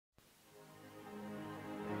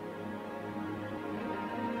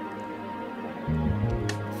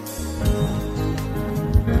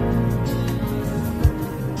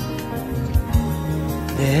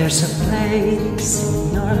There's a place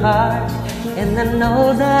in your heart, and I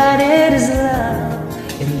know that it is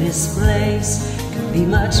love. And this place could be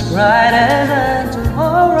much brighter than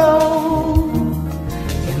tomorrow.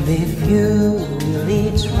 And if you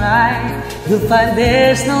really try, you'll find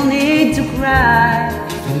there's no need to cry.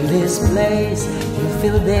 In this place, you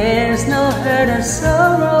feel there's no hurt or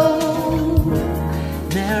sorrow.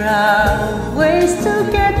 There are ways to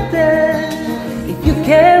get there. If you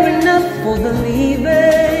care enough for the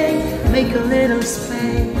leaving, make a little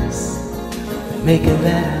space, make a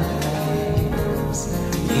better place.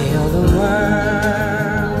 Heal the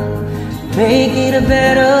world, make it a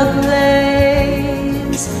better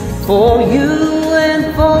place for you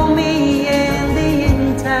and for me and the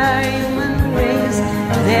entire human race.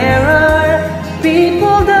 There are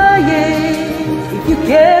people dying. If you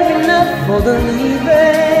care enough for the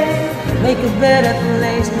leaving, make a better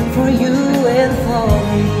place for you and for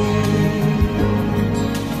me.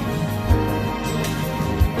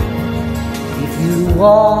 If you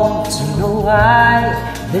want to know why,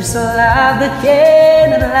 there's a love that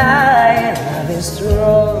cannot lie. Love is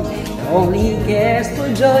strong, it only cares for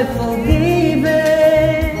joyful giving.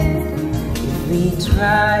 If we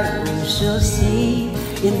try, we shall see.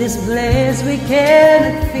 In this place we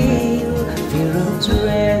cannot feel fear of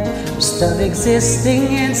dread. We stop existing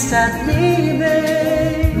and start living.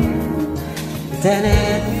 Then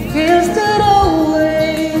it feels that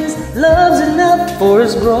always love's enough for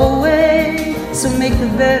us growing. So make a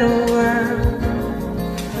better world,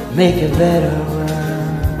 make a better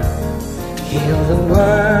world. Heal the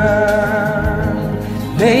world,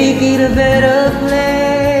 make it a better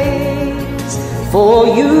place for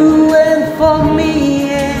you and for me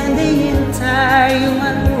and the entire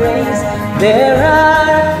human race. There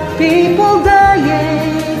are people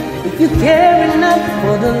dying. If you care enough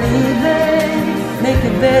for the living, make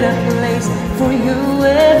a better place for you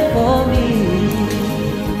and for me.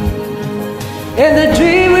 And the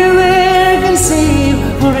dream we will conceive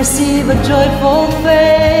will receive a joyful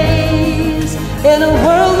face. And the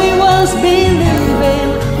world we once believed in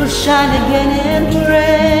will shine again in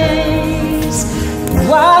praise.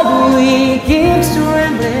 Why do we keep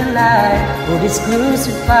trembling like for this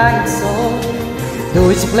crucified soul? Though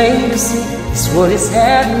it's plain to see this world is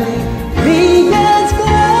heavenly, begins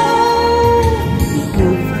glow. We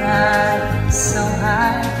could fly so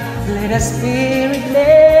high, let our spirit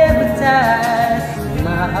never die. In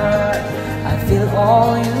my heart, I feel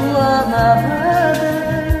all you are, my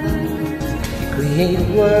brothers. Create a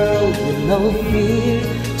world with no fear.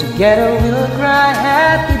 Together we'll cry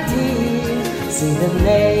happy tears. See the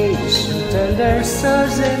nation turn their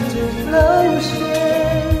souls into flourishing.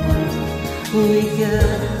 We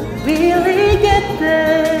could really get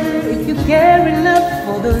there if you care enough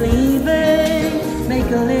for the leaving. Make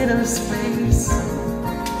a little space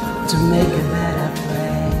to make a better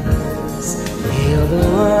place. Heal the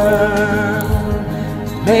world,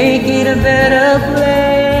 make it a better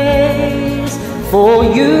place for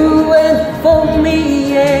you and for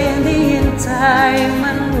me and the entire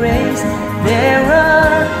human race. There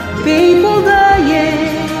are people dying.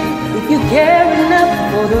 If you care enough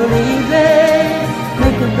for the living,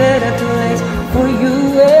 make a better place for you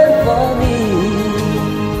and for me.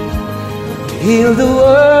 Heal the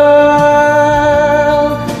world,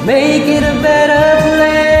 make it a better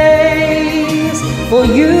place for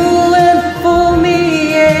you and for me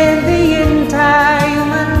and the entire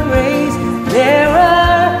human race. There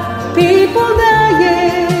are people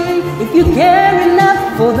dying. If you care enough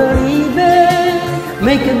for the living,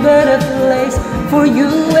 make a better place for you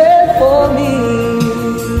and for me.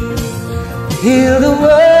 Heal the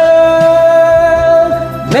world,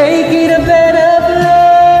 make it a better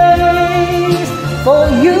place for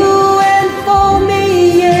you and for me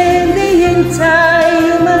and the entire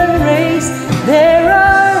human race. There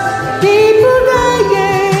are people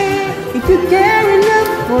dying. If you care enough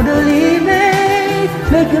for the living,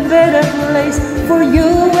 make a better place for you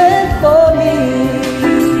and for me.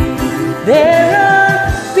 There are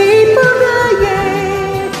people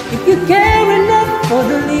dying. If you care enough for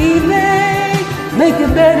the living, make a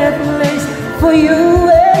better place for you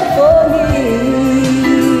and for me.